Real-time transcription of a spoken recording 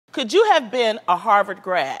Could you have been a Harvard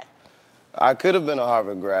grad? I could have been a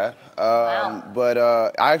Harvard grad, but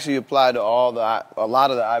I actually applied to a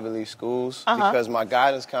lot of the Ivy League schools because my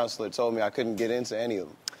guidance counselor told me I couldn't get into any of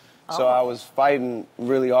them. So I was fighting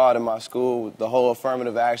really hard in my school with the whole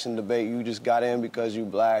affirmative action debate. You just got in because you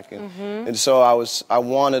black, and so I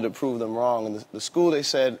wanted to prove them wrong. And the school they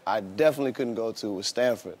said I definitely couldn't go to was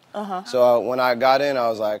Stanford. So when I got in, I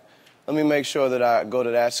was like, let me make sure that I go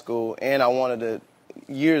to that school, and I wanted to,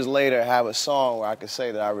 years later, have a song where I could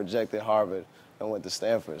say that I rejected Harvard and went to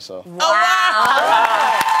Stanford. So.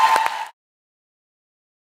 Wow.